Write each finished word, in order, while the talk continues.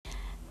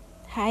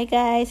Hi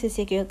guys, it's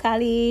your girl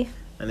Kali.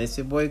 And it's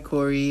your boy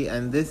Corey,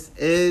 and this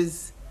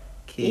is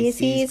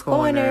Casey's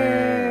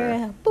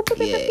Corner. Boop, boop,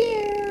 boop,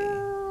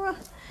 Yeah.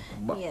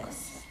 boop.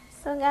 Yes.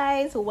 So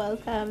guys,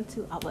 welcome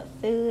to our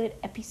third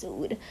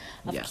episode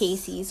of Yes.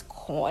 Casey's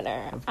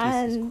Corner. Of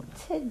Casey's And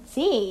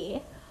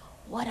today,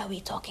 what are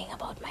we talking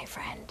about, my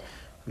friend?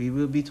 We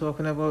will be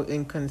talking about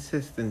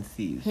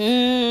inconsistencies.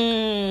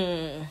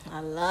 A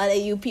lot of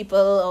you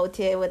people out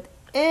here with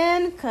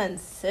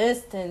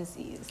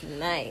inconsistencies.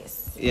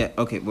 Nice. Yeah,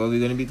 okay. Well, we're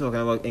going to be talking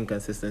about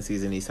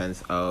inconsistencies in the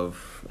sense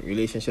of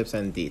relationships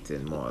and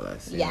dating, more or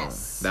less. you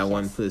Yes, know. That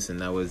one yes. person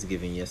that was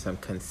giving you some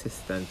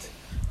consistent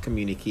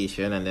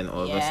communication, and then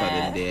all of a Yeah.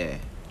 sudden they're...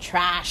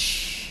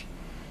 Trash.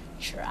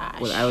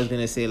 Well, I was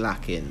going to say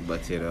lacking,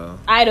 but you know...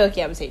 I don't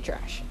care. I'm saying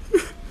trash.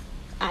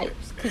 I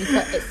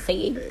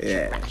say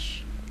Yeah.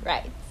 trash.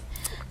 Right.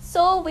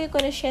 So we're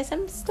gonna share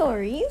some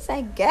stories,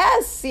 I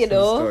guess. You Some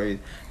know. stories.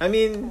 I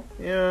mean,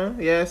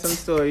 yeah, some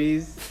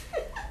stories.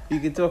 You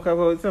can talk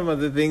about some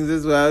other things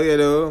as well, you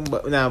know.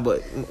 But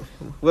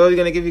we're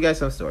gonna give you guys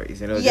some stories,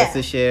 you know, Yeah. just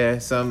to share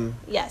some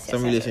Yes.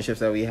 some relationships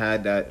that we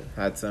had that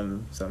had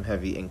some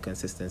heavy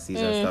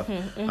inconsistencies and stuff.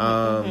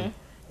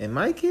 In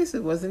my case,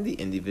 it wasn't the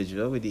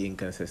individual with the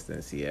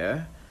inconsistency.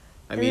 Yeah,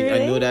 I mean, I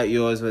know Really? that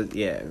yours was.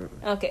 Yeah.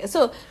 Okay.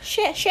 So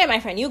share, my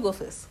friend. You go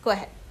first. Go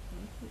ahead.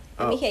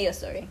 Let me Oh. hear your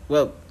story.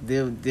 Well, the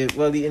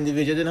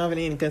individual didn't have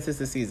any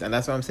inconsistencies, and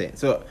that's what I'm saying.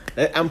 So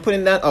I'm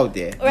putting that out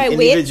there. All right, the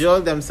wait.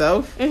 individual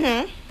themselves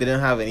Mm-hmm. didn't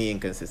have any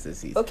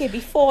inconsistencies. Okay.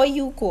 Before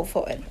you go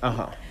forward,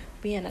 Uh-huh.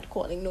 we are not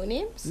calling no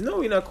names. No,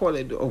 we're not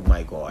calling it. Oh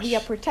my gosh. We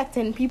are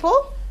protecting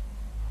people,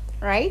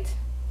 right?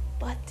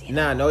 But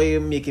Now you're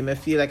making me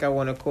feel like I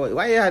want to call.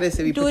 Why you had to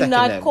say we Do protecting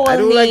not them? call I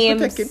don't names.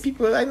 like protecting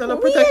people. I'm not a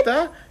Weird.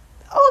 protector.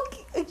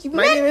 okay.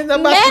 My name is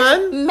not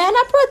Batman. Men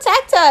are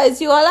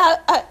protectors. You all are.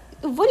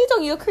 What are you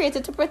talking? You're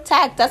created to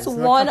protect. That's It's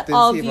not one Captain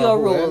of Save your a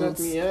Whale, not roles.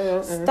 me.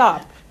 Yeah.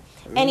 Stop.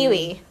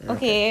 Anyway, Okay.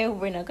 okay,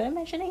 we're not gonna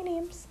mention any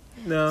names.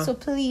 No. So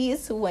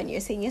please, when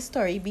you're saying your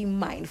story, be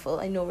mindful.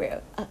 I know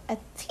we're a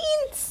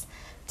teens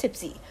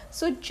tipsy,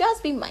 so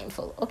just be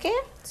mindful, okay?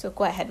 So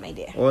go ahead, my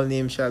dear. All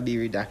names shall be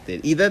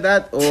redacted. Either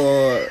that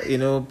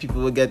or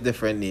people will get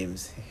different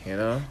names. You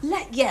know.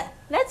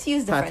 Let's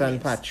use different Pat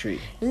and names. Patry.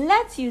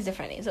 Let's use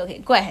different names. Okay,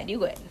 go ahead. You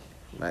go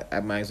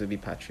ahead. Mine will be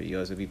Patry.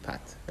 Yours will be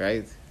Pat.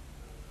 Right?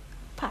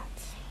 Pat.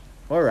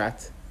 Or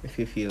Rat, if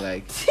you feel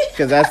like.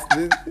 Because that's.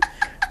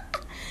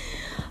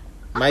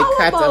 My How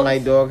cat about- and my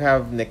dog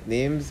have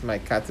nicknames. My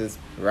cat is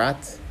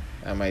Rat,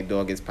 and my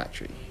dog is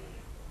Patry.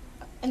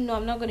 No,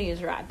 I'm not gonna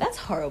use rat. That's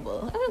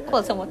horrible. I'm gonna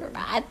call someone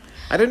rat.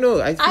 I don't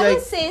know. I feel I like.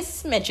 would say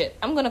smidget.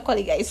 I'm gonna call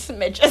you guys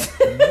smidget.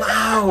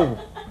 Wow.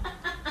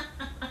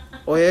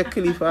 Oh yeah,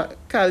 Khalifa.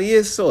 Kali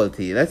is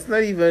salty. Let's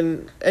not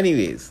even.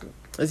 Anyways,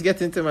 let's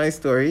get into my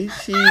story.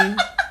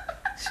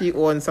 She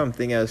owns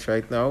something else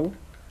right now.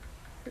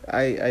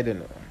 I don't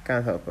know.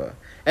 Can't help her.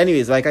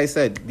 Anyways, like I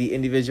said, the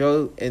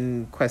individual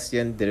in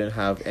question didn't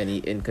have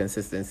any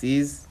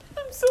inconsistencies.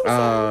 I'm so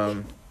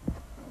sorry.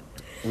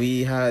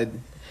 We had.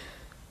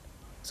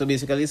 So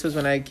basically, this was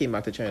when I came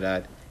back to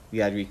Trinidad. We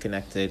had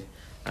reconnected,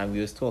 and we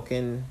was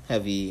talking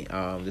heavy.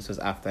 This was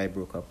after I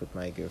broke up with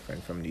my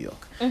girlfriend from New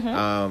York.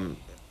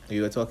 We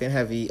were talking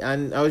heavy,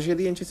 and I was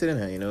really interested in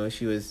her. You know,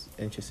 she was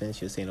interesting.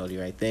 She was saying all the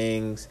right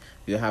things.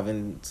 We were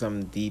having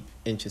some deep,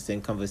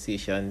 interesting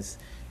conversations.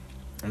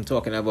 I'm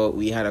talking about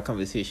we had a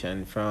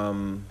conversation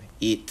from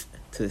 8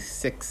 to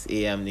 6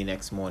 a.m. the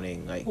next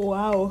morning, like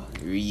Wow,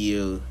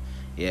 real,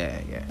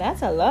 yeah,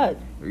 that's a lot.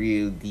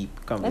 real deep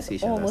That's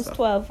conversation. and almost stuff.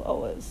 12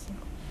 hours.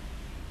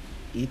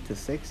 8 to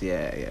 6,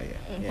 yeah.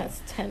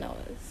 That's 10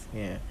 hours.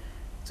 Yeah.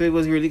 So it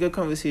was a really good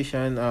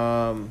conversation,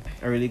 a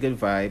really good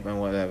vibe and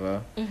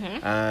whatever.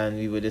 And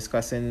we were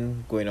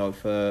discussing going out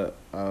for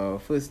our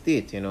first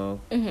date,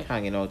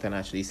 hanging out and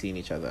actually seeing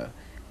each other.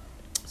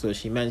 So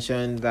she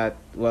mentioned that,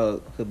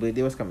 well, her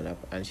birthday was coming up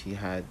and she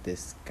had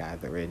this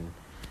gathering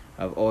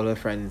of all her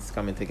friends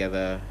coming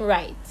together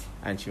Right.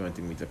 and she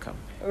wanted me to come.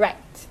 Right.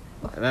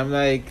 And I'm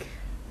like,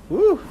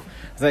 woo.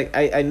 It's like,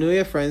 I know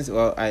your friends,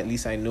 or at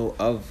least I know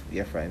of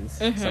your friends,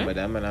 some of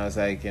them. And I was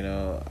like,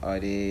 are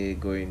they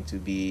going to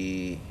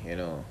be,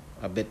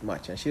 a bit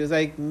much? And she was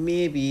like,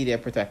 maybe they're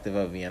protective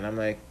of me. And I'm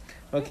like,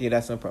 okay,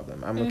 that's no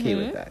problem. I'm okay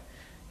with that,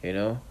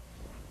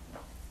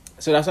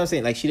 So that's what I'm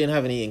saying. Like, she didn't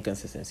have any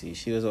inconsistency.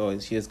 She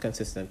was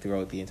consistent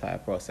throughout the entire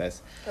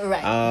process.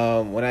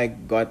 Right. When I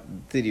got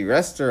to the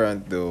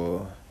restaurant,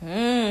 though,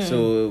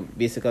 so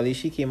basically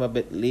she came a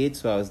bit late,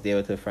 so I was there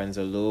with her friends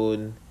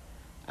alone.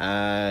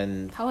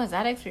 And How was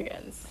that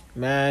experience?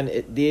 man,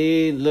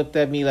 they looked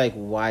at me like,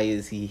 why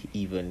is he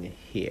even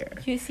here?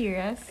 You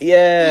serious?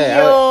 Yeah,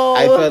 Yo.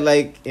 I felt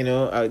like, they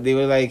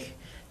were like,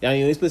 the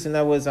only person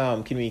that was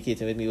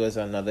communicating with me was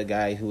another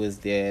guy who was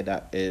there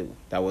that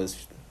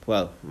was,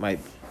 well, my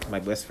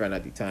best friend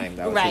at the time.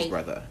 That was his Right.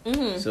 brother.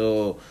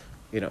 So,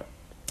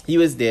 he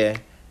was there,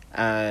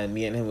 and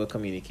me and him were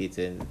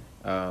communicating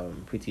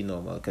pretty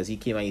normal, because he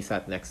came and he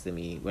sat next to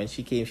me. When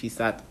she came, she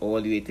sat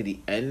all the way to the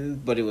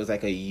end, but it was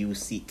like a U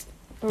seat.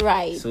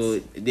 Right. So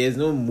there's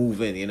no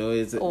moving, you know.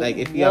 It's Oh, like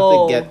if you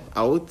whoa. have to get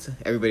out,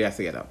 everybody has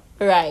to get up.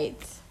 Right.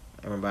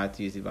 I remember I had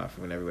to use the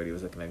bathroom and everybody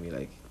was looking at me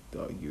like,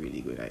 dog, you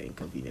really good at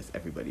inconvenience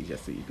everybody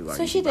just so you do.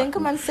 So she didn't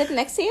come and sit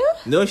next to you?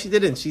 No, she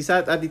didn't. She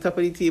sat at the top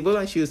of the table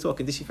and she was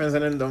talking to she friends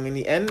and then down in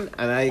the end,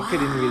 and I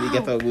couldn't really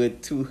get a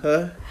word to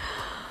her.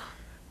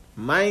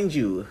 Mind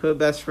you, her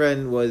best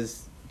friend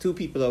was 2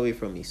 people away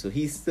from me, so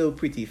he's still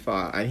pretty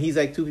far, and he's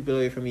like 2 people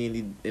away from me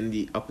in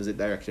the opposite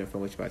direction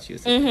from which part she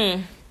was sitting.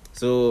 Mm-hmm.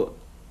 So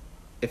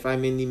if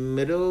I'm in the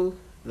middle,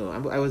 no,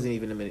 I wasn't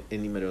even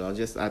in the middle. I was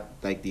just at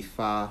like the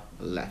far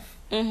left.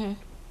 Mm-hmm.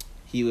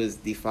 He was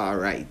the far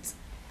right.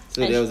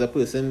 So And there was a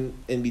person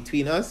in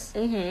between us,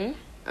 Mm-hmm.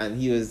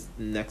 and he was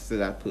next to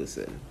that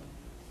person,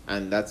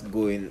 and that's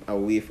going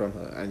away from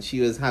her, and she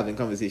was having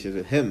conversations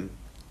with him.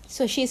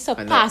 So she's not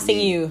surpassing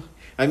me. you.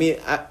 I mean,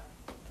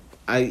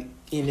 I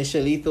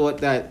initially thought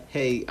that,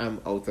 hey,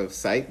 I'm out of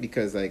sight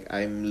because like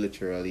I'm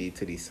literally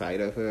to the side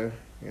of her,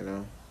 you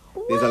know.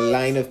 There's a What?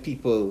 line of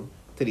people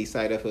to the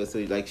side of her, so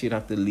like she'd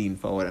have to lean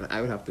forward and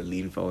I would have to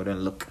lean forward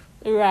and look,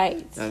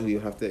 Right. and we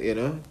would have to, you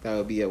know, that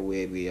would be a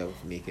weird way of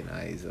making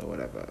eyes or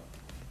whatever.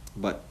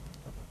 But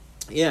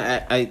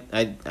yeah,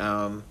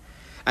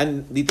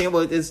 and the thing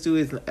about this too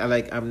is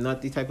like I'm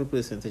not the type of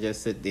person to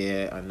just sit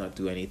there and not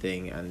do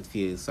anything and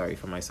feel sorry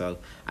for myself.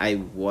 I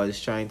was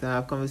trying to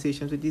have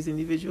conversations with these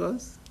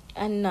individuals.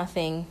 And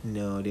nothing.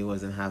 No, they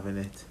wasn't having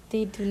it.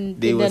 They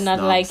did were not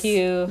snobs. like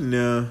you.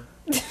 No.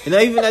 And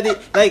not even that they,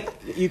 like,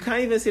 you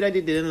can't even say that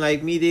they didn't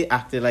like me. They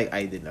acted like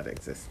I did not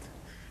exist.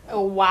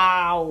 Oh,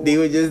 wow. They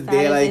were just That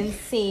there is like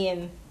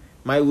insane.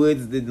 my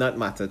words did not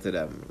matter to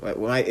them. Like,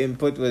 my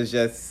input was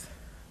just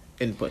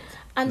input.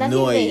 And that's the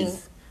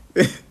noise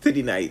to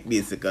the night,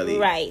 basically.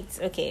 Right.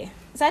 Okay.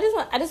 So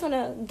I just want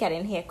to get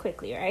in here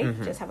quickly, right?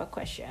 Mhm. Just have a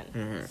question.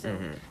 Mhm, So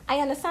mhm. I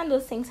understand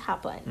those things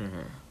happen,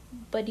 Mhm,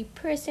 but the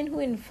person who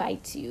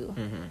invites you,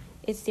 mhm.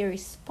 it's their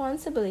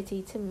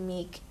responsibility to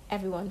make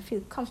everyone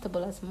feel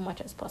comfortable as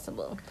much as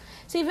possible.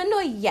 So even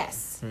though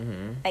yes,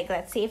 Mhm. like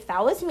let's say if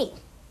that was me,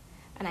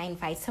 and I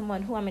invite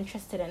someone who I'm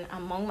interested in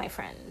among my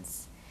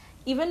friends,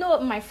 even though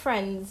my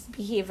friends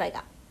behave like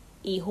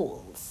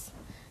a-holes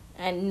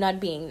and not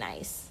being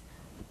nice,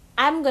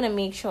 I'm gonna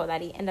make sure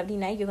that at the end of the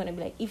night you're gonna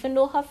be like, even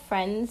though her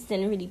friends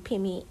didn't really pay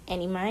me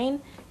any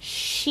mind,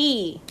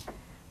 she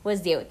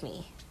was there with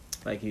me.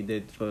 Like you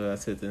did for a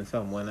certain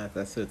someone at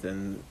a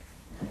certain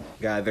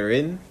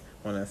gathering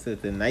on a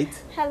certain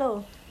night.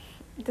 Hello.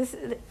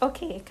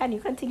 Okay, can you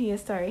continue your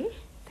story?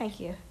 Thank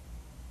you.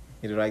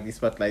 You don't like the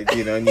spotlight,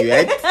 you know, on you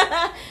yet?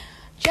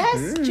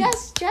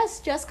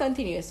 Just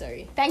continue your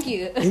story. Thank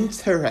you.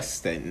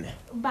 Interesting.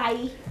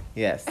 Bye.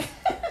 Yes.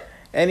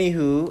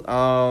 Anywho,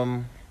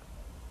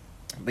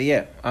 but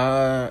yeah,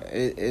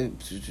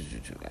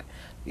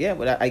 yeah,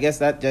 but I guess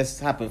that just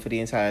happened for the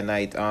entire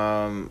night.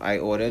 I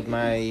ordered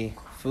my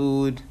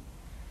food.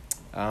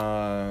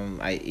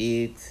 I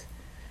ate.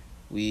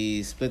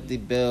 We split the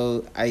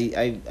bill.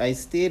 I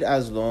stayed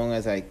as long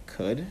as I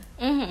could,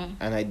 Mm-hmm.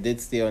 and I did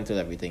stay until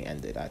everything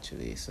ended.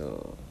 Actually,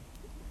 so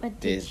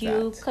But There's did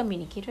you that.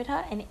 communicate with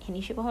her in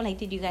any shape or form? Like,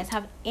 did you guys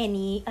have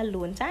any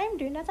alone time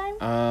during that time?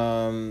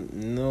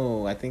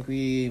 no, I think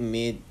we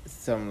made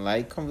some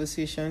light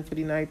conversation for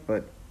the night,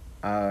 but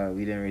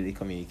we didn't really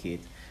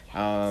communicate.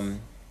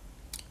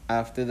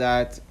 After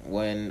that,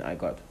 when I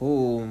got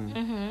home,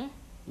 Mm-hmm.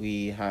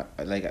 we had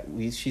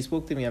she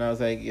spoke to me and I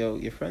was like, yo,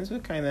 your friends were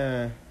kind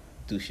of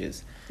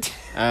douches.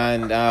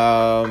 And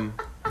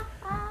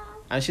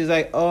and she's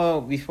like, oh,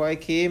 before I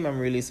came, I'm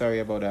really sorry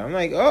about that. I'm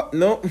like, oh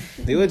no,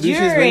 they were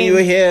douches when you were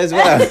here as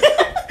well.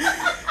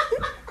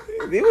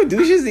 They were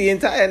douches the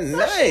entire So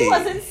night. she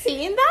wasn't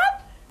saying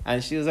that?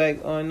 And she was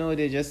like, oh no,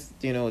 they're just,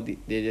 you know,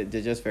 they're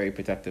just very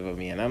protective of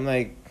me. And I'm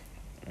like,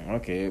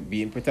 okay,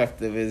 being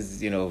protective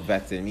is, you know,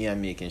 vetting me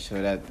and making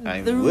sure that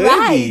I'm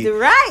worthy.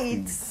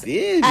 Right.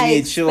 They I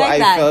made sure expect I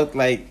that. felt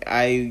like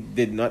I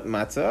did not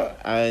matter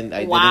and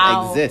I Wow.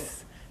 didn't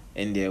exist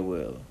in their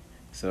world.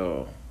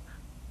 So,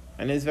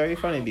 and it's very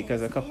funny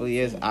because a couple of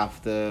years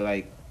after,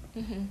 like,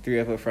 Mm-hmm. 3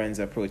 of her friends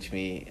approached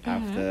me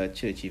after a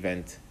church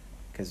event,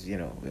 because, you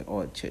know, we're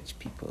all church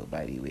people,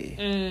 by the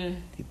way.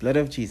 The blood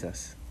of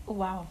Jesus.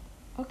 Wow.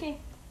 Okay.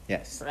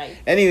 Yes. Right.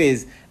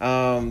 Anyways,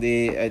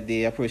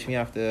 they approached me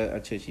after a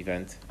church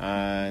event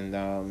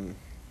and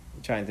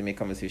trying to make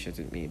conversations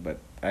with me, but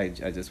I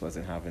just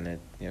wasn't having it,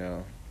 you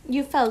know.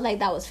 You felt like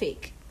that was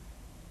fake.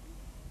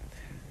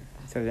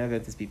 So the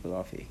Adventist people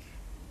are fake.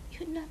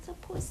 You're not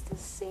supposed to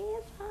say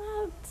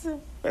that.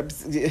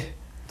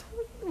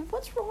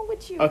 What's wrong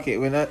with you? Okay,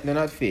 they're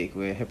not fake,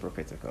 we're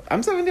hypocritical.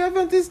 I'm saying the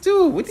Adventists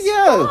too. What the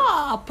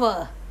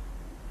hell?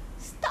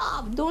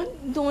 Stop.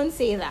 Don't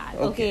say that.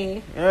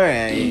 Okay.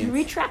 Alright.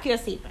 Retract your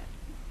statement.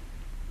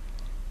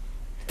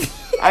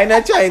 I'm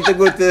not trying to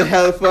go to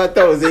hell for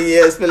 1,000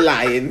 years for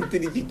lying to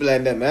the people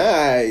and them.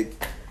 Alright.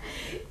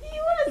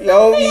 You wanna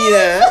Love say me,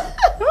 yeah.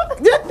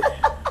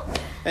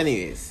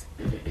 Anyways,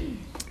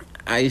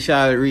 I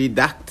shall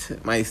redact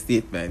my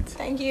statement.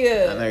 Thank you.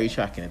 And I'm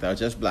retracting it. I'll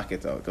just black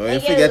it out. Or you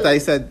Thank forget you. I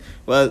said,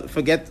 well,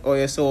 forget or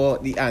you saw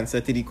the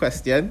answer to the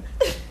question.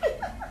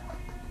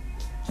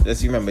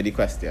 Just remember the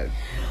question.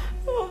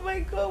 Oh my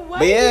god, why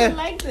But yeah. do you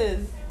like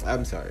this?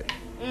 I'm sorry.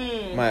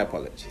 My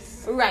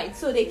apologies. Right,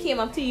 so they came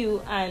up to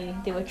you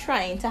and they were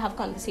trying to have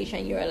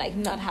conversation. You were like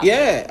not having.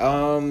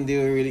 Yeah,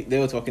 they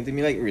were talking to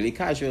me like really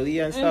casually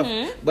and stuff.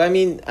 But I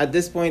mean, at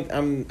this point,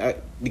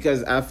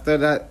 because after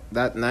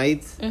that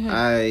night,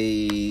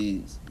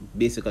 I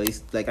basically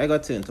like I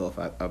got turned off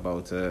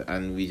about her,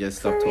 and we just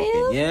stopped For talking.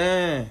 real?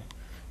 Yeah,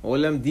 all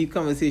them deep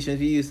conversations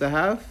we used to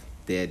have,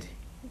 dead.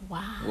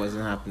 Wow.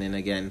 Wasn't happening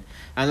again.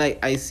 And like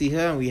I see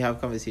her and we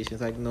have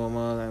conversations like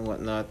normal and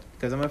whatnot.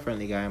 Because I'm a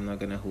friendly guy, I'm not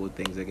gonna hold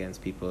things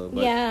against people.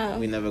 But Yeah.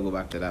 we never go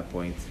back to that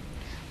point.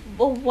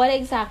 But what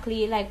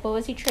exactly, like, what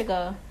was the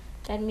trigger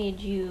that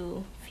made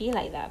you feel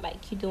like that?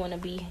 Like, you don't want to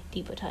be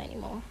deep with her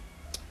anymore?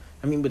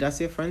 I mean, but that's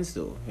your friends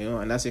though, you know,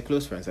 and that's your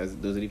close friends.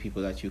 Those are the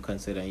people that you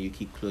consider and you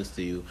keep close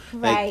to you.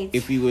 Right. Like,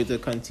 if we were to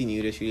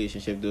continue this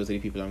relationship, those are the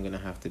people I'm gonna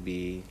have to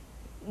be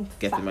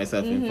getting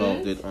myself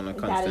involved with on a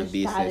constant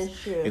basis. That is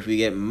true. If we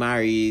get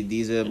married,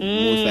 these are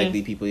most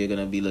likely people you're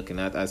gonna be looking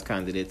at as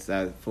candidates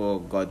for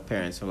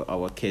godparents for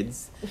our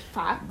kids.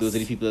 Facts. Those are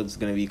the people that's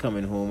gonna be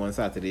coming home on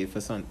Saturday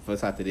for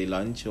Saturday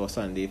lunch or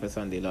Sunday for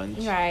Sunday lunch.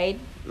 Right.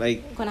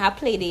 Like, Gonna have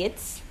play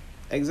dates.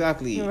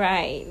 exactly.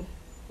 Right.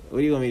 What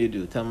do you want me to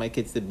do? Tell my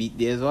kids to beat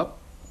theirs up?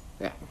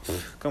 Yeah.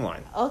 Come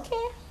on.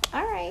 Okay.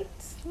 All right.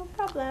 No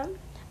problem.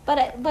 But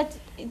I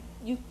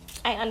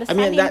I understand.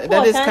 mean, the that is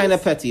importance. kind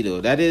of petty though.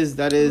 That is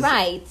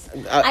Right.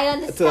 I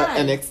understand. to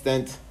an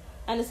extent.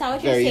 Understand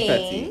what Very you're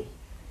saying. petty.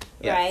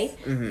 Yes.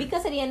 Right? Mhm.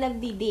 Because at the end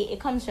of the day, it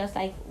comes just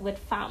like with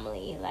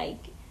family. Like,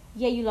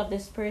 yeah, you love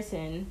this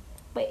person,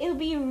 but it'll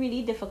be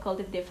really difficult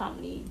if their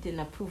family didn't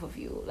approve of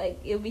you. Like,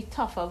 it'll be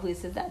tougher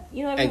versus that.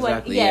 You know, everyone,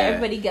 Exactly, yeah.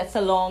 everybody gets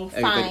along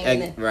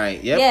fine.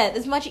 Right. Yep. Yeah,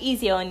 it's much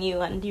easier on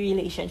you and the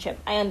relationship.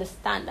 I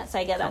understand that, so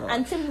I get that.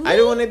 And to me, I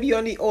don't want to be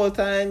on the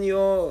altar and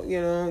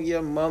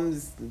your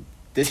mom's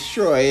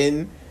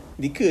destroying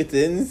the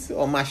curtains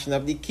or mashing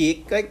up the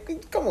cake.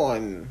 Like, come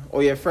on.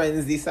 Or your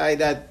friends decide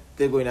that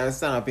they're going to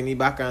stand up in the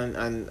back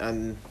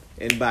and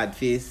in bad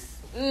face.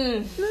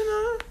 No.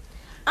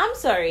 I'm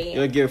sorry.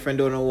 Your girlfriend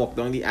don't want to walk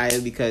down the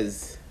aisle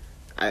because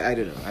I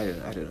don't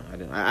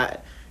know.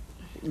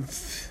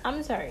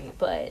 I'm sorry,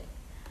 but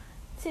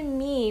to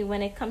me,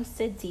 when it comes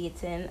to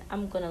dating,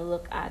 I'm gonna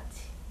look at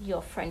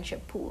your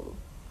friendship pool,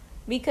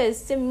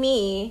 because to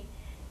me,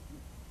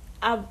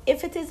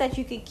 if it is that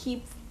you could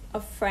keep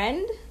a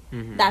friend,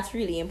 that's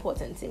really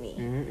important to me.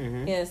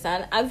 You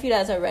understand? I feel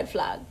that's a red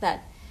flag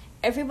that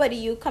everybody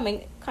you come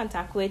in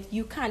contact with,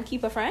 you can't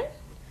keep a friend.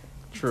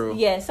 True.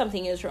 Yeah,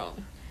 something is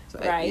wrong.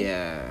 Right?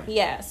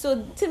 Yeah.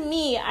 So to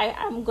me,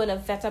 I'm gonna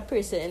vet a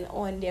person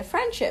on their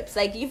friendships.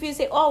 Like, if you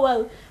say, oh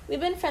well, we've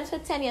been friends for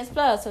 10 years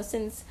plus, or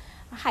since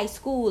high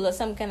school or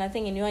some kind of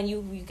thing, and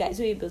you guys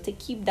were able to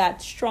keep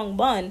that strong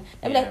bond,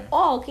 I'm like,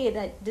 oh, okay,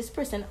 that this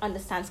person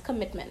understands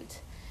commitment,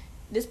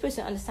 this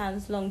person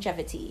understands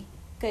longevity.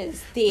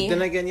 Because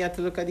then again, you have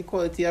to look at the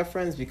quality of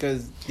friends,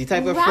 because the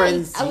type of right.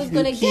 friends I was you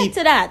gonna keep get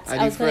to that.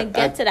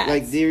 are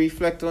like, they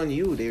reflect on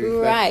you. They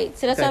reflect right.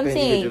 So that's the what type I'm of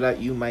saying. individual that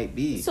you might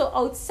be. So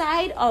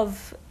outside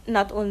of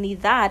not only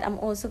that, I'm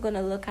also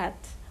gonna look at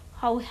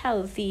how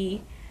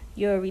healthy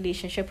your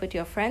relationship with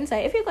your friends are.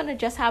 If you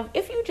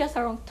just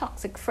around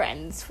toxic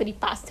friends for the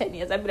past 10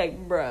 years, I'd be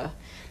like, bruh.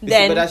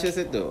 Then, but that's just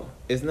it though.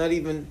 It's not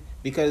even,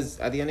 because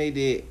at the end of the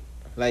day,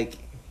 like,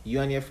 you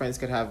and your friends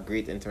could have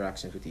great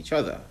interactions with each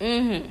other.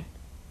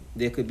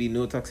 There could be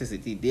no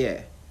toxicity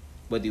there,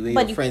 but the way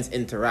your friends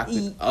interact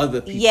with other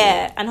people,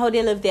 yeah, and how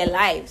they live their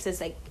lives is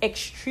like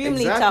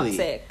extremely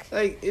toxic.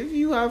 Like, if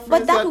you have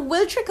but friends that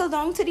will trickle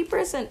down to the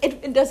person.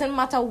 It doesn't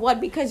matter what,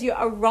 because you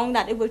are wrong,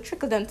 that it will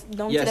trickle down to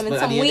them in some way. Yes, but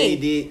at the end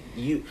of the day,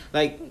 you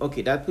like,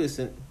 okay, that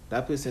person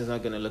is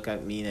not gonna look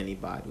at me in any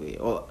bad way.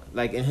 Or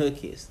like in her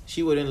case,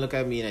 she wouldn't look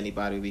at me in any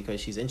bad way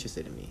because she's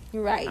interested in me.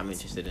 Right. I'm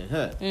interested in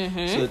her.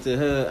 So to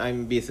her,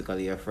 I'm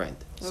basically a friend.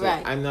 So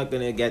I'm not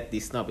gonna get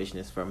the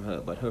snobbishness from her,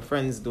 but her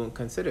friends don't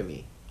consider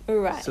me.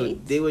 Right. So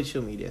they would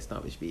show me their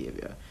snobbish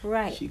behavior.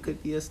 Right. She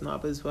could be a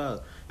snob as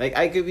well. Like,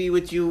 I could be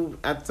with you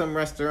at some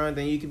restaurant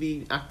and you could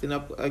be acting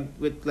up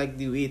with like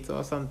the waiter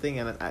or something,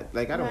 and I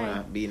don't want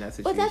to be in that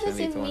situation. But that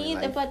doesn't mean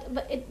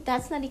that.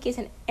 That's not the case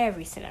in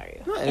every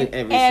scenario. Not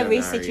in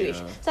every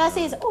situation. So I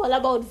say it's all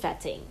about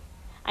vetting.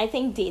 I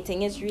think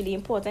dating is really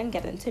important,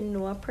 getting to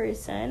know a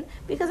person,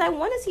 because I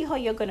want to see how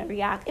you're gonna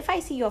react. If I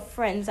see your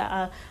friends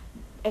are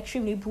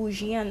extremely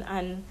bougie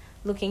and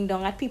looking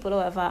down at people,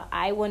 however,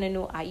 I want to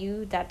know, are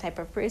you that type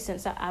of person?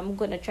 So I'm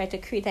going to try to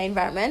create an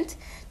environment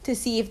to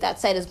see if that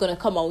side is going to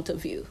come out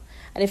of you.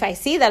 And if I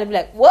see that, I'll be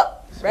like,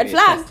 what? Red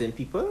flag. Testing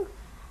people?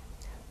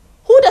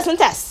 Who doesn't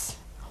test?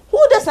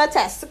 Who does not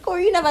test?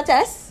 Corey, you never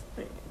test?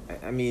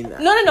 I mean...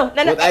 No.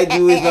 What I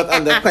do is not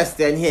under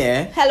question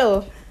here.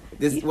 Hello.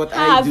 This is what I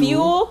do. Have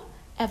you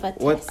ever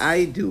tested? What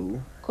I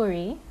do,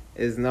 Corey,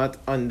 is not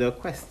under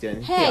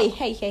question. Hey.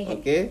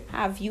 Okay?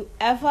 Have you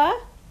ever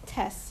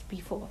tested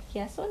before?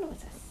 Yes or no?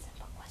 It's a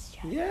simple question.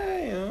 chat. Yeah,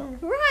 you know.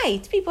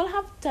 Right. People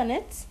have done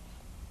it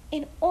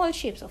in all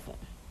shapes of form.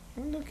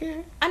 Okay.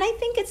 And I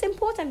think it's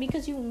important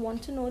because you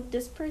want to know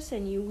this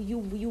person. You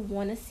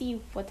want to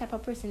see what type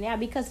of person they are.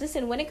 Because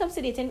listen, when it comes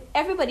to dating,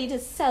 everybody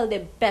just sell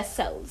their best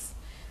selves.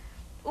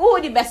 Oh,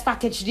 the best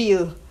package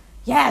deal.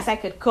 Yes, I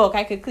could cook,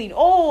 I could clean.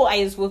 Oh,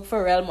 I just work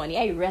for real money.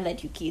 I real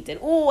educated.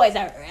 Oh, I was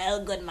a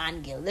real good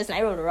man, girl. Listen,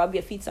 I will rub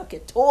your feet, suck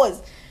your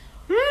toes.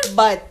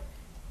 But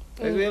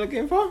That's what you're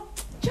looking for?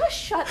 just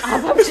shut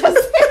up. I'm just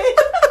saying.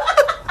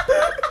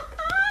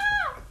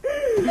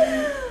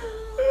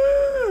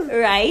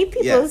 Right?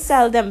 People Yes.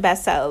 sell them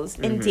best selves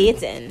in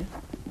dating.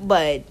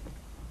 But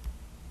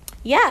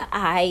yeah,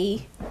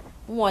 I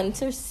want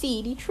to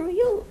see the true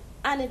you.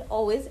 And it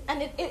always,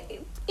 and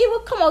it will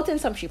come out in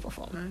some shape or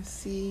form. I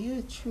see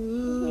your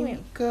true Yeah.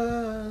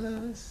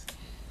 colors.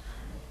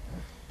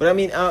 But I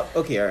mean,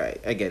 okay, all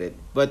right, I get it.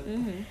 But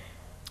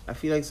I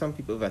feel like some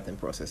people vetting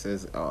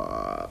processes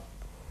are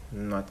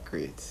not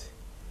great.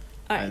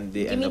 All right. And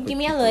they Give end me up with a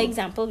little people-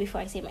 example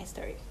before I say my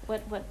story.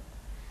 What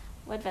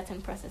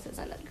vetting processes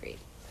are not great?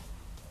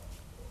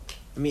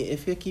 I mean,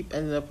 if you keep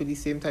ending up with the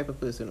same type of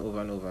person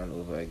over and over and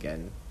over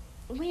again,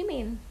 What do you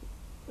mean?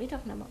 What are you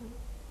talking about?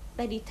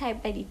 By the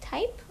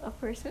type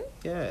of person?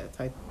 yeah,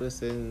 type of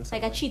person. Like a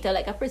something. cheater,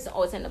 like a person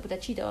always end up with a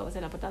cheater, always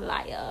end up with a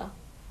liar.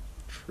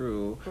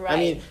 True. I Right.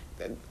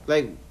 mean,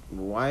 like,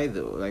 why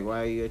though? Like,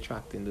 why are you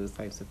attracting those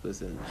types of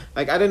persons?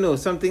 Like, I don't know.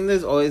 Something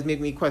that's always make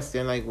me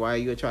question, like, why are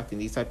you attracting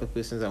these type of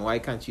persons, and why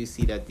can't you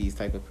see that these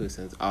type of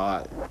persons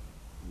are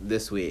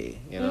this way?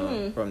 You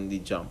know, from the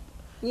jump.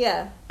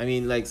 Yeah. I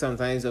mean, like,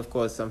 sometimes, of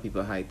course, some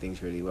people hide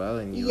things really well,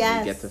 and you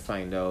Yes. only get to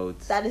find out.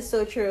 That is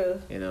so true.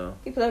 You know,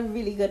 People are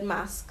really good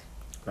mask.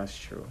 that's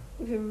true.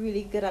 People are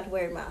really good at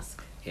wearing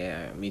masks.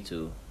 Yeah, me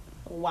too.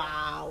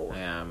 Wow. I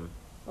am.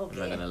 I'm not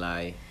Okay. gonna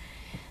lie.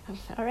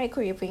 All right,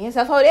 Corey, you're putting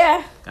yourself out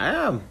there. I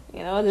am.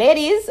 You know,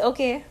 ladies.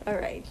 Okay. All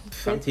right.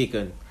 I'm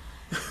taken.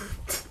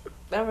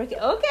 Okay.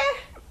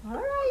 All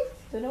right.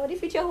 Don't know what the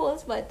future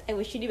holds, but I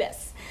wish you the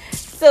best.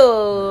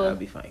 So, I'll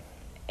be fine.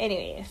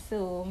 anyway,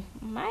 so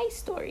my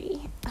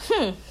story.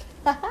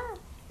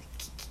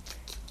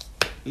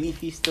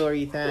 Leafy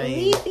story time.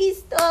 Leafy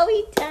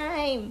story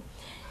time.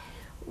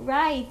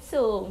 Right,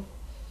 so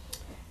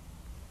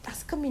I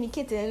was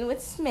communicating with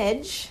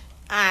Smidge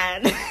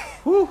and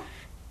Whew.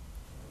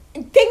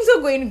 things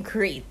were going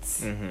great.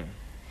 Mm-hmm.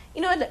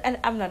 You know what? And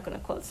I'm not gonna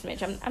call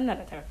Smidge. I'm not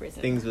that type of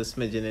person. Things were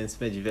smidging in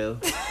Smidgeville.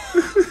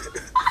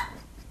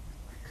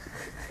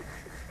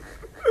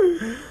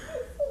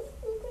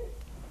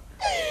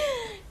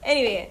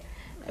 Anyway,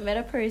 I met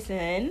a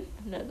person.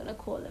 I'm not gonna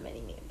call them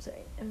any names.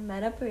 Right? I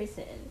met a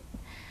person,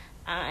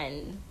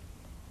 and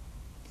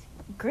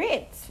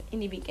great in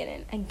the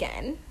beginning.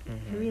 Again,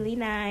 really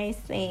nice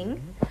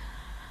thing.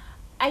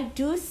 I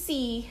do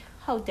see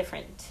how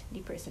different the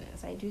person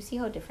is. I do see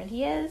how different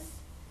he is.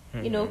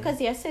 You know, because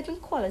there are certain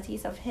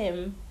qualities of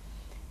him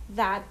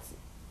that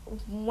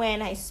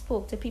when I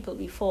spoke to people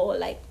before,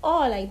 like,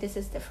 oh, like this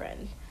is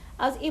different.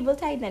 I was able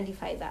to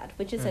identify that,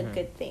 which is a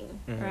good thing,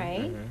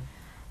 right?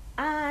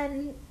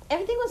 And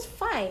everything was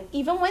fine.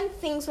 Even when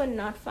things were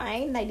not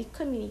fine, like the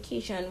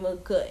communication was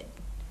good,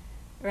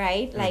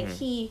 right? Like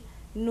he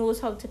knows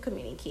how to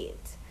communicate.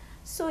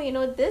 So, you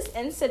know, this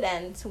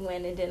incident,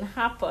 when it didn't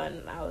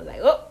happen, I was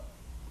like, oh,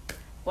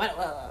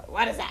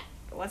 what is that?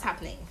 What's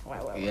happening?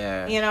 What?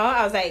 Yeah. You know,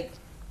 I was like,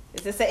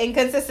 is this an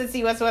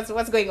inconsistency? What's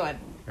going on?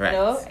 Right. You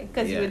know,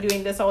 because Yeah. you were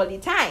doing this all the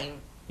time,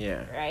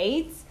 Yeah.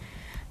 right?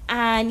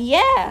 And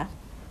yeah,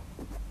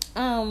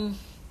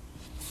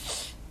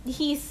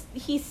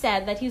 he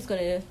said that he was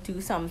gonna do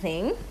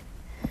something,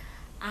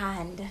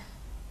 and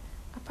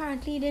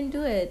apparently he didn't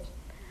do it.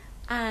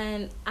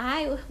 And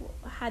I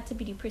had to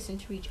be the person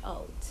to reach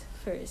out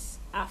first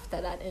after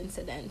that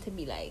incident to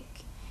be like,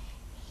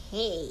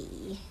 hey,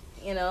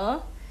 you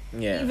know.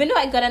 Yeah. Even though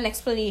I got an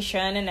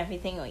explanation and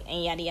everything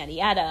and yada yada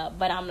yada,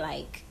 but I'm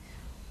like,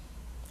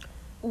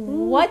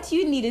 what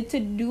you needed to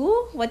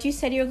do, what you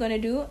said you were gonna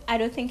do, I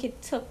don't think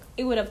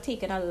it would have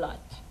taken a lot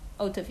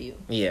out of you.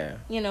 Yeah.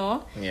 You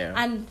know? Yeah.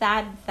 And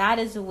that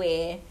is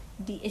where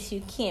the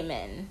issue came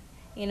in.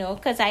 You know,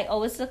 because I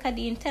always look at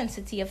the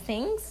intensity of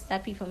things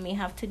that people may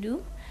have to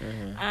do.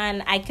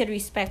 And I could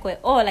respect where,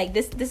 oh, like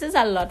this is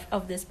a lot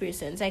of this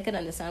person, so I could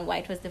understand why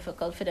it was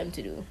difficult for them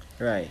to do.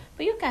 Right.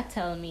 But you can't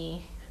tell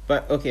me.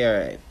 But okay,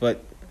 all right.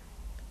 But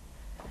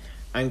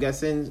I'm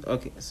guessing.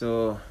 Okay,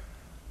 so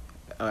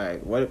all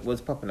right.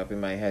 What's popping up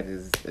in my head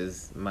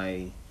is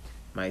my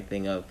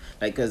thing of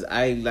like, because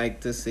I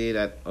like to say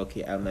that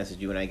okay, I'll message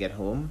you when I get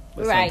home.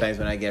 But Right. sometimes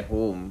when I get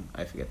home,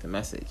 I forget to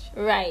message.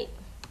 Right.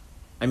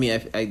 I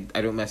mean, I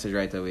don't message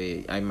right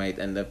away. I might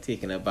end up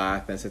taking a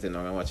bath and sitting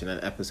down and watching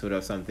an episode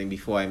of something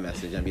before I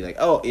message and be like,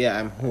 oh yeah,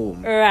 I'm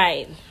home.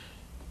 Right.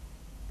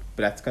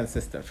 But that's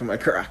consistent for my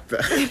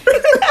character.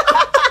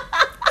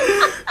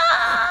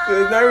 So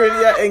it's not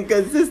really an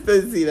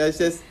inconsistency. That's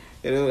just,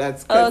 you know,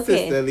 that's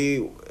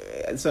consistently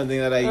something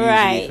that I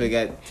usually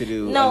forget to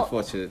do,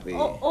 unfortunately.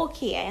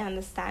 Okay, I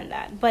understand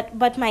that.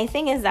 But my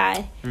thing is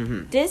that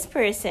this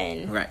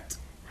person Right.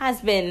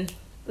 has been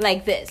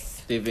like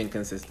this. They've been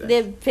consistent.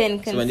 They've been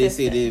consistent. So when they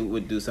say they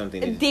would do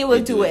something, they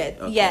will do it.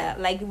 Okay. Yeah,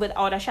 like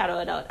without a shadow of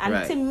a doubt.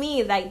 And to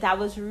me, like, that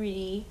was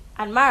really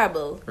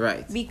admirable.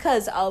 Right.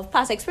 Because of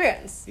past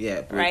experience.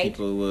 Yeah, right?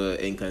 People were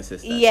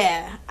inconsistent.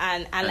 Yeah,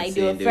 and like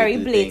they were very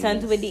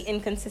blatant with the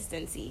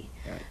inconsistency.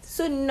 Right.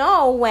 So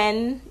now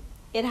when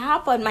it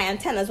happened, my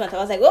antennas went up.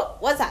 I was like, "Oh,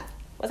 what's that?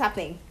 What's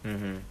happening?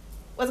 Mm-hmm.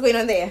 What's going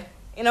on there?"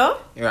 You know?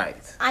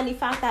 Right. And the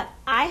fact that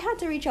I had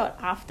to reach out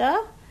after,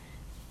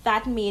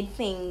 that made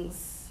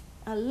things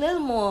a little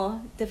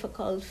more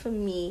difficult for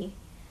me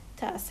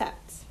to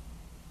accept.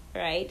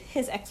 Right?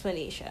 His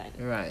explanation.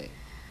 Right.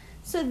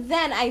 So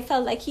then I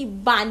felt like he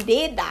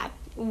band-aid that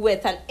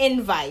with an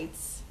invite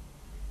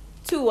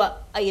to a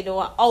an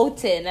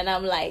outing, and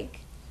I'm like,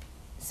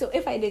 so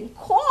if I didn't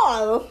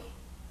call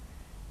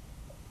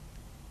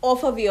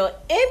off of your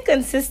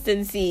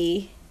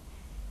inconsistency,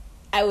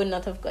 I would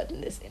not have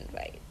gotten this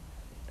invite.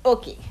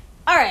 Okay,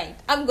 all right,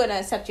 I'm gonna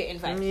accept your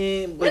invite.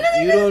 But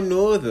you don't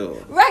know though.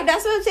 Right,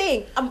 that's what I'm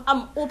saying.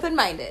 I'm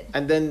open-minded.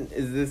 And then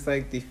is this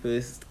like the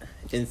first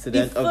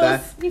incident of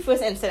that? The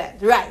first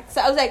incident, right? So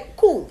I was like,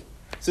 cool.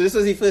 So this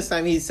was the first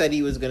time he said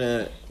he was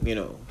gonna,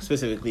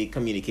 specifically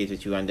communicate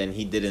with you, and then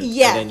he didn't.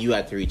 Yeah. And then you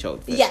had to reach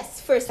out first.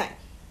 Yes, first time.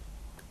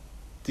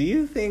 Do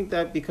you think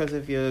that because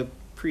of your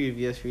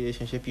previous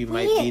relationship, you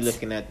might be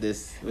looking at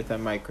this with a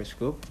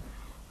microscope?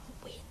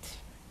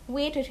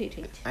 Wait.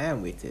 I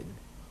am waiting.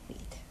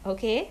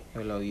 Okay.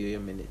 I'll allow you a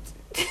minute.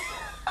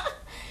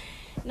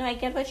 No, I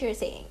get what you're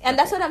saying. And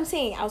that's what I'm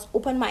saying. I was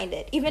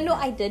open-minded. Even though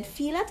I did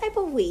feel a type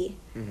of way,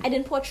 I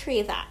didn't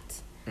portray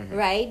that.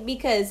 Right?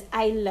 Because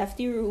I left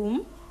the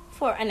room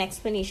for an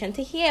explanation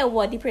to hear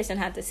what the person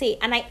had to say.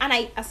 And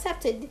I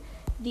accepted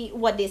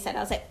what they said. I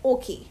was like,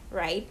 okay,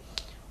 right?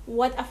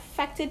 What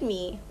affected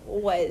me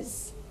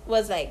was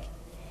like,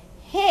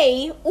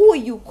 hey,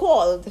 you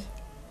called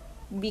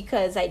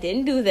because I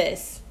didn't do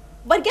this.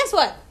 But guess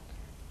what?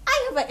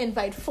 I have an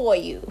invite for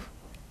you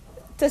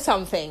to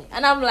something.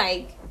 And I'm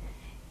like,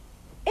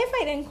 if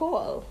I didn't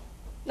call,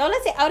 now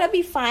let's say I would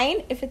be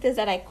fine if it is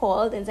that I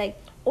called and it's like,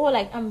 oh,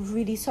 like, I'm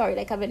really sorry,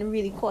 like, I've been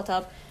really caught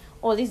up,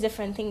 all these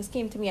different things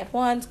came to me at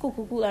once,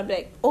 cool, I'm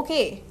like,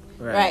 okay,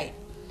 right.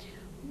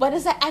 But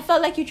it's like, I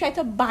felt like you tried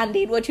to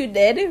band-aid what you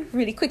did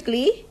really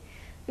quickly.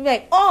 You're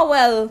like, oh,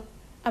 well,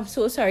 I'm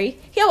so sorry.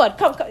 Here, what,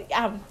 come,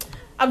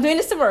 I'm doing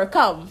this tomorrow,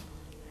 come.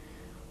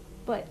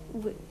 But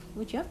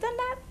would you have done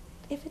that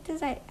if it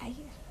is I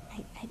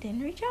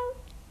didn't reach out?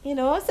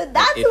 So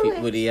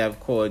that's would he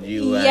have called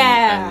you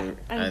and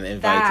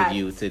invited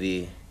you to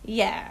the...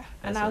 Yeah.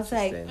 And I was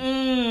like,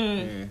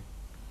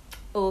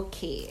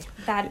 okay.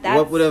 That's...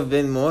 What would have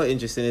been more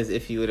interesting is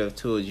if he would have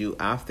told you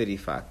after the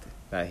fact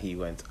that he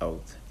went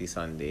out the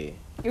Sunday.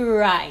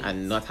 Right.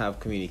 And not have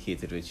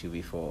communicated with you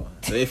before.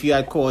 So if you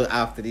had called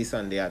after the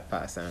Sunday had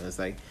passed and it was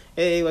like,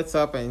 hey, what's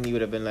up? And you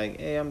would have been like,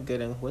 hey, I'm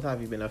good. And what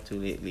have you been up to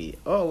lately?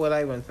 Oh, well,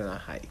 I went on a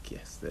hike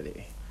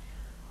yesterday.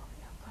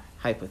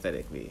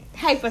 Hypothetically.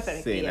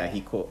 Saying that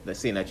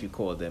you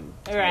called him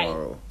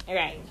tomorrow.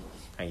 Right.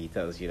 And he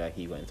tells you that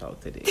he went out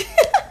today.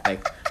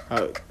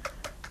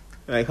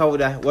 how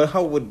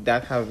would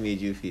that have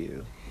made you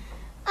feel?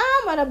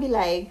 I'd be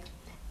like,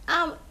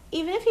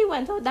 even if he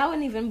went out, that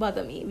wouldn't even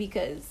bother me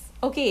because,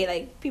 okay,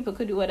 like, people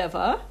could do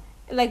whatever.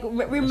 Like,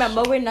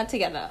 remember, we're not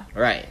together.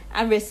 Right.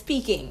 And we're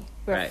speaking.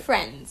 We're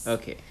friends.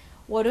 Okay.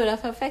 What would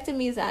have affected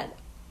me is that,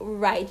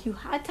 right, you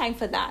had time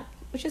for that,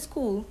 which is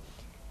cool.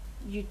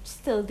 You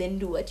still didn't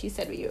do what you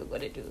said you were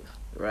going to do.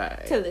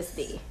 Right. Till this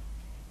day.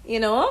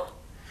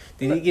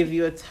 Did he give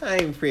you a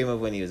time frame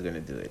of when he was going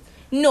to do it?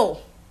 No.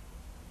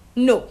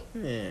 No.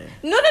 Yeah.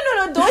 No.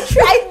 Don't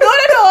try. No.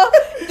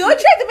 Don't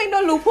try to make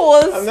no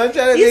loopholes. I'm not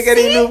trying to make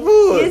any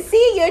loopholes. You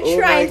see, you're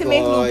trying to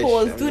make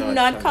loopholes. Do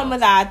not come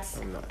with that.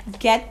 I'm not.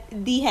 Get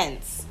the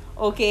hints.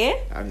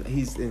 Okay?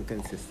 He's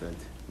inconsistent,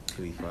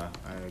 Khalifa.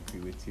 I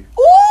agree with you.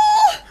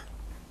 Ooh!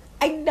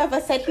 I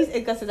never said he's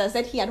inconsistent. I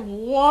said he had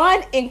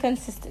one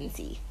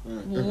inconsistency.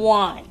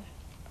 One.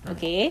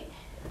 Okay?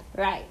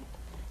 Right.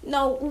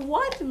 Now,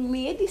 what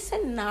made the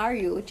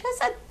scenario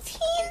just a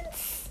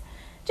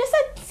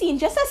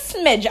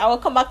smidge, I will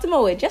come back to my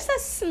word, just a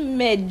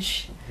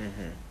smidge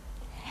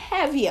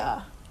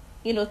heavier,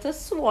 to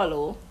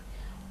swallow,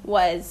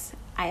 was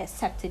I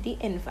accepted the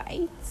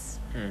invites,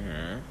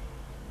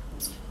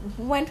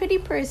 went with the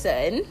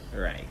person,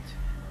 right,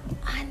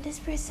 and this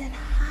person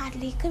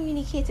hardly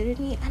communicated with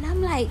me, and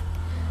I'm like,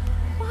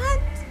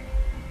 what?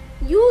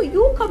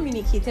 You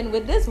communicating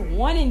with this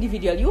one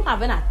individual, you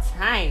having a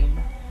time,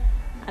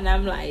 and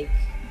I'm like,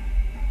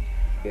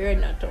 you're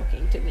not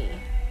talking to me.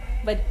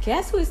 But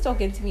guess who is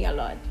talking to me a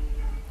lot?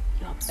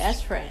 Your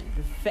best friend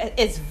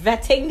is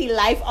vetting the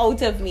life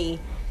out of me.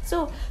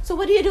 So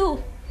what do you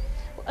do?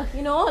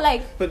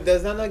 But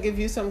does that not give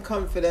you some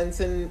confidence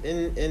in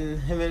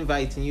him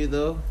inviting you,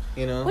 though?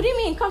 What do you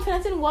mean,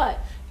 confidence in what?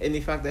 In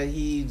the fact that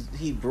he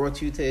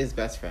brought you to his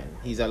best friend.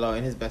 He's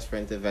allowing his best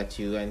friend to vet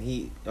you,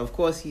 and of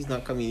course he's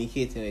not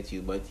communicating with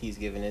you, but he's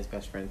giving his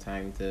best friend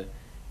time to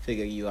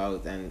figure you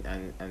out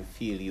and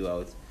feel you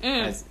out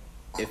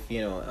if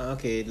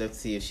okay, let's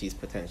see if she's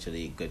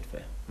potentially good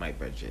for my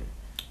budget.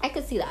 I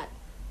could see that.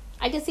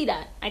 I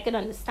could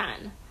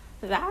understand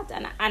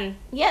that, and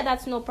yeah,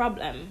 that's no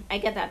problem. I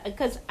get that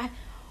because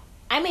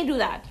I may do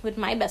that with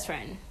my best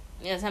friend.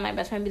 Yes, and my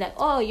best friend be like,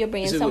 "Oh, you're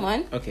bringing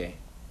someone." Okay,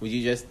 would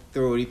you just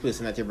throw the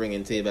person that you're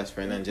bringing to your best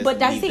friend and just? But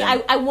that's leave it.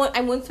 them? I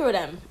won't throw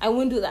them. I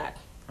won't do that.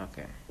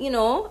 Okay.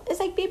 It's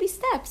like baby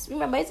steps.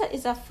 Remember,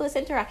 it's a first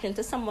interaction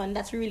to someone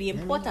that's really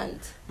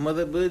important.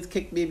 Mother birds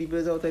kick baby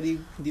birds out of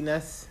the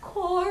nest.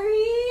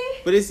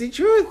 Corey. But it's the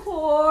truth.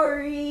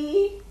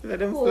 Corey. Let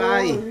them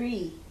fly.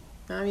 Corey.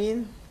 I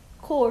mean,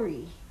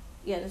 Corey.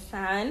 You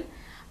understand?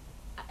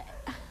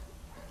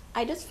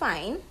 I just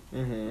find,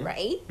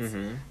 right,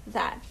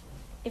 that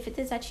if it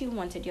is that you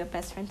wanted your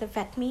best friend to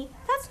vet me,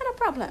 that's not a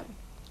problem.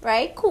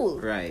 Right? Cool.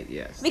 Right,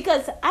 yes.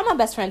 Because I'm a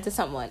best friend to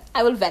someone.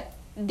 I will vet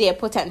their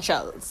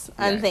potentials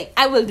and think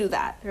I will do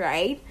that,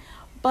 right?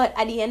 But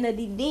at the end of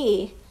the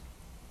day,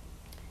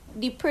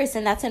 the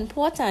person that's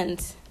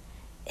important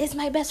is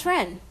my best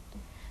friend.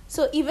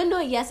 So even though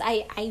yes,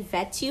 I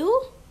vet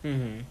you,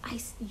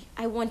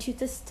 I want you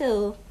to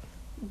still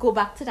go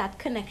back to that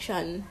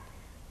connection,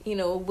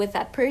 with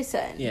that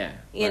person. Yeah.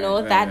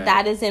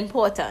 That is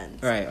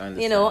important. Right,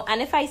 understand.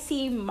 And if I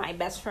see my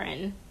best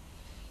friend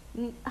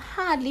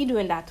hardly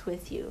doing that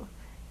with you,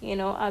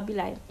 I'll be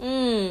like,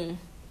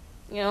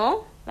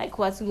 like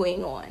what's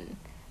going on?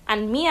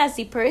 And me as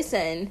the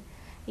person,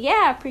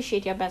 I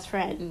appreciate your best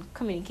friend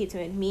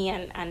communicating with me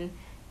and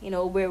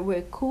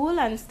we're cool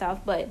and stuff,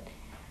 but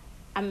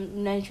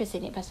I'm not interested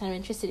in your best friend, I'm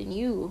interested in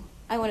you.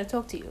 I want to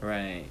talk to you.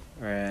 Right.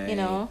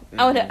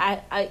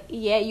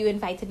 You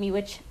invited me,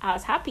 which I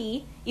was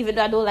happy, even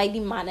though I don't like the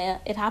manner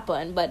it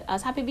happened, but I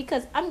was happy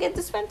because I'm getting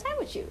to spend time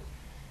with you.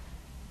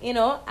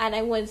 And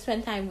I want to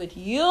spend time with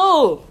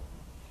you.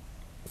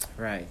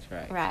 Right.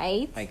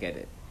 Right? I get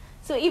it.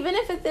 So even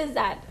if it is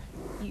that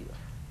I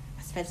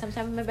spend some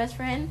time with my best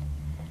friend,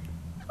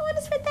 I want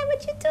to spend time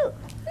with you too.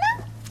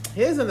 No?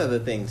 Here's another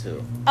thing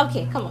too.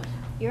 Okay, come on.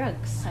 You're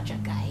such a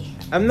guy.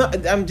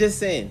 I'm just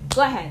saying.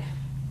 Go ahead.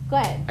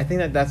 I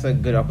think that's a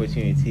good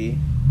opportunity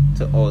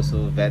to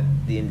also vet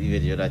the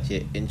individual that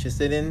you're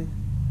interested in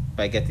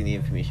by getting the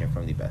information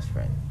from the best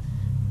friend.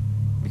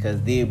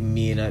 Because they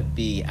may not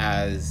be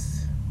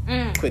as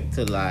quick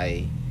to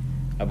lie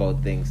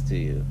about things to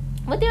you.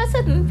 But there are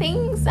certain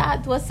things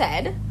that were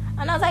said,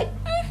 and I was like,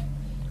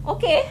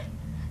 okay,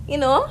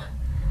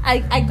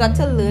 I got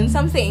to learn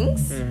some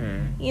things,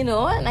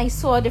 and I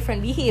saw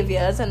different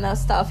behaviors and that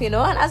stuff, and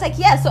I was like,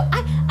 so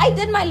I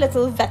did my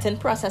little vetting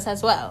process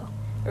as well,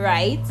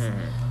 right?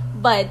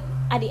 But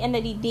at the end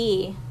of the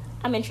day,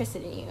 I'm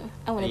interested in you.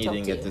 I want to talk to you.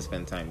 You didn't get to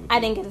spend time with I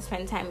didn't get to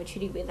spend time with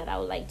you the way that I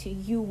would like to.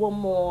 You were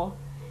more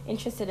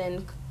interested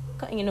in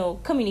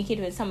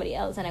communicating with somebody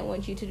else, and I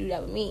want you to do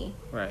that with me.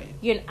 Right.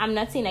 I'm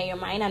not saying that you're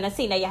mine. I'm not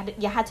saying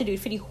that you had to do it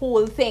for the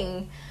whole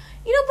thing,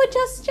 but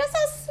just a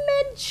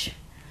smidge.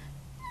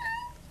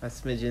 A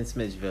smidge in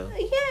Smidgeville.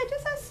 Yeah,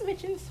 just a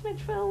smidge in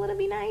Smidgeville would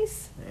be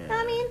nice. Yeah.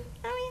 I mean,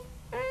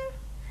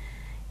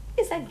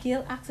 is that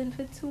girl asking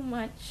for too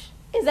much?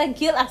 Is that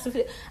girl asking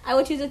for? I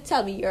want you to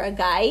tell me you're a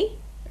guy,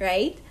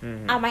 right?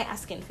 Am I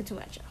asking for too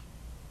much?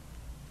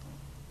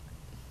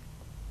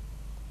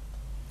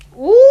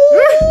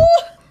 Ooh.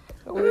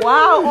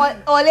 Wow,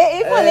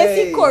 only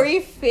see Corey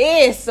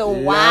face.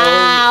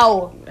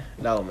 Wow.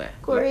 No, man.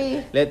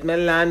 Corey. Let me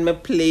land my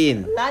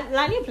plane.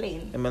 Land your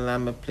plane. Let me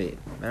land my plane.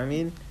 I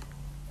mean,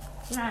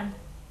 Land.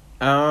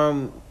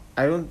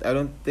 I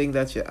don't think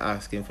that you're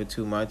asking for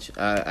too much.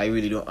 I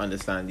really don't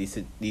understand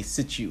the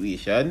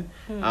situation.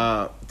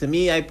 To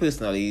me, I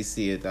personally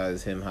see it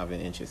as him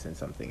having interest in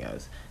something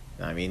else.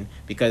 I mean,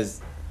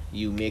 because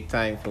you make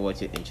time for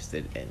what you're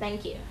interested in.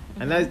 Thank you.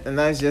 And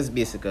that's just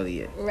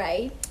basically it.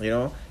 Right.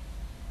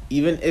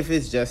 Even if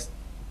it's just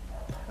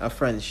a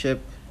friendship,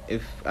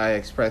 if I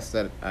express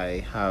that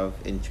I have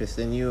interest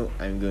in you,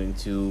 I'm going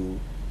to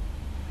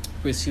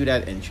pursue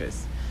that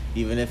interest.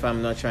 Even if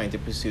I'm not trying to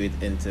pursue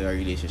it into a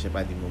relationship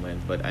at the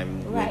moment, but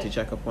I'm going to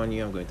check up on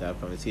you, I'm going to have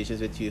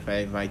conversations with you. If I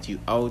invite you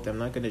out, I'm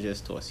not going to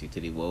just toss you to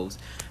the wolves.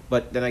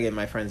 But then again,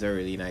 my friends are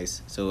really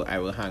nice, so I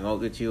will hang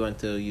out with you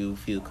until you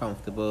feel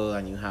comfortable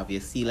and you have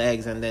your sea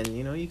legs, and then,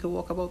 you can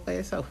walk about by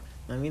yourself.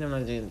 I mean, I'm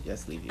not going to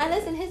just leave you. And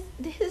listen,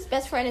 his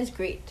best friend is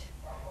great.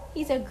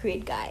 He's a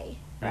great guy,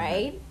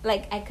 right?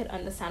 Like, I could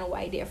understand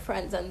why they're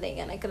friends and thing,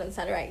 and I could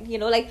understand, right?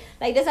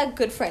 Like there's a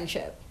good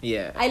friendship.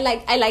 Yeah. I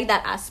like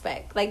that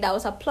aspect. Like, that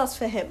was a plus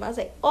for him. I was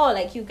like, oh,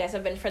 like, you guys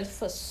have been friends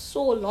for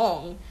so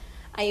long,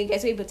 and you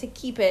guys were able to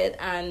keep it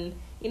and,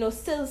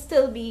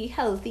 still be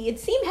healthy. It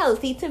seemed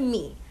healthy to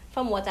me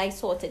from what I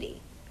saw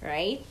today,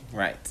 right?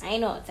 Right. I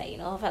know it's like,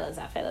 fellas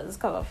are fellas,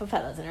 cover for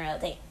fellas in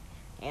reality.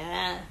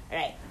 Yeah,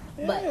 right.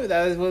 Yeah, But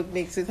that is what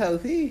makes it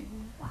healthy.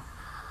 wow.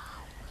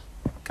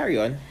 Carry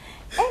on.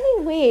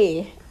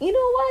 Anyway, you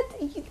know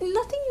what?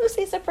 Nothing you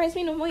say surprised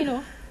me no more,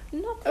 Nothing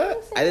you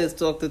say. I just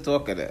talk to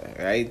there,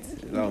 right?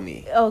 Allow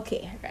me.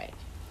 Okay, right.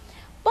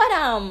 But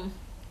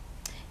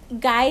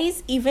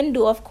guys, even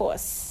though of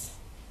course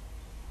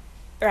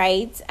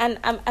right? And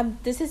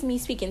this is me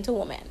speaking to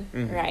women,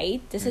 Mhm.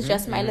 right? This is Mhm,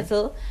 just my mhm.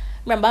 little.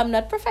 Remember, I'm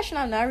not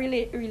professional, I'm not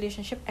a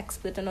relationship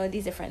expert on all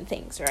these different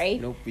things,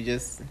 right? Nope, we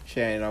just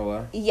sharing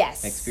our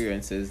Yes.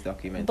 experiences,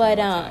 documenting But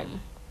our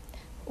time.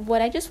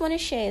 what I just want to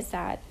share is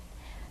that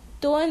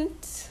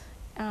don't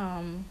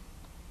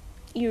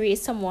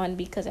erase someone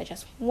because of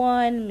just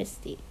one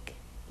mistake.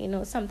 You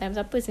know, sometimes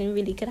a person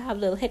really could have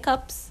little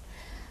hiccups.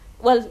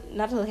 Well,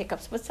 not little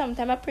hiccups, but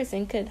sometimes a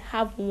person could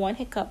have one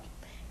hiccup,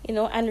 you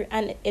know,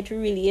 and it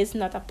really is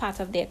not a part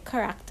of their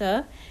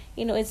character.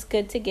 You know, it's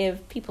good to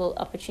give people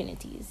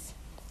opportunities.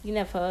 You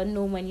never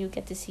know when you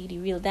get to see the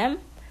real them.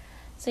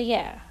 So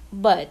yeah,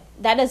 but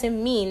that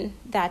doesn't mean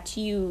that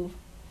you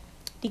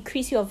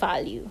decrease your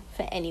value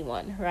for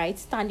anyone, right?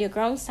 Stand your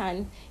ground,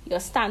 stand your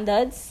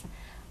standards,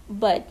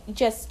 but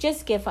just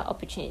give an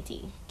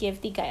opportunity,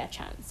 give the guy a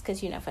chance,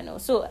 because you never know.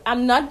 So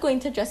I'm not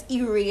going to just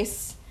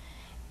erase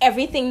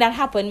everything that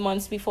happened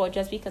months before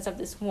just because of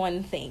this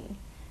one thing,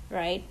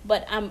 right?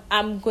 But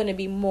I'm going to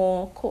be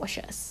more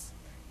cautious,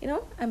 you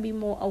know, and be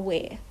more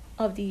aware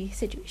of the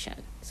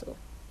situation. So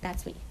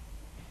that's me.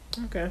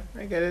 Okay,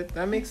 I get it.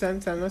 That makes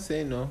sense. I'm not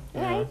saying no.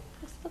 You Right.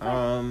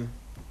 know.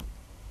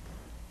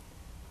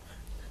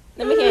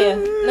 Let me hear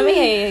you. Let me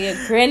hear you.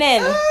 You're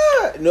grinning.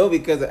 No,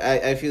 because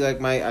I feel like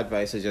my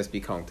advice would just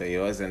be counter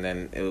yours, and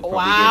then it will probably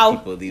Wow. give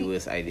people the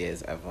worst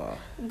ideas ever.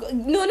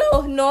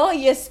 No.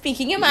 You're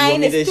speaking your You want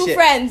mind. me It's to two share-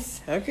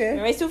 friends.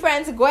 Okay. It's two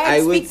friends. Go ahead I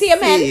and would speak to your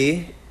men.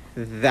 say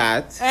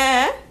that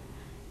Uh-huh.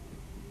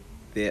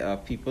 there are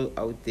people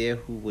out there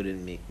who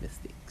wouldn't make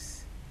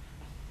mistakes.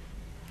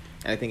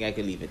 I think I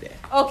could leave it there.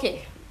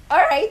 Okay. All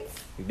right.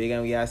 If big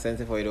and we are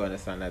sensitive, or you don't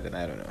understand that, then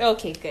I don't know.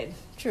 Okay, good.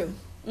 True.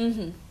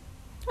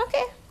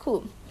 Okay,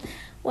 cool.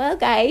 Well,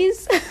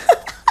 guys.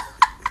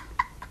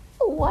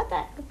 What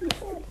an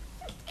episode.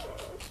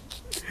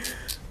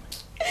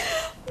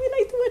 We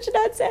like too much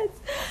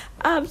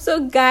nonsense.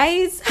 So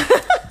guys,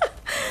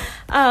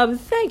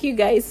 thank you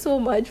guys so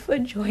much for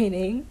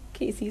joining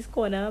Casey's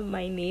Corner.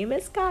 My name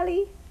is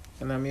Kali,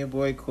 And I'm your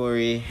boy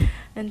Corey.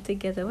 and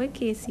together with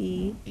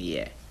Casey,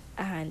 Yeah.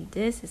 and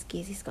this is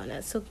Casey's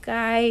Corner. So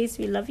guys,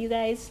 we love you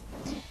guys.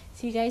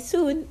 See you guys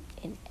soon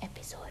in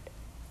episode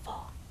 4.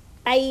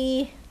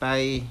 Bye.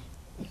 Bye.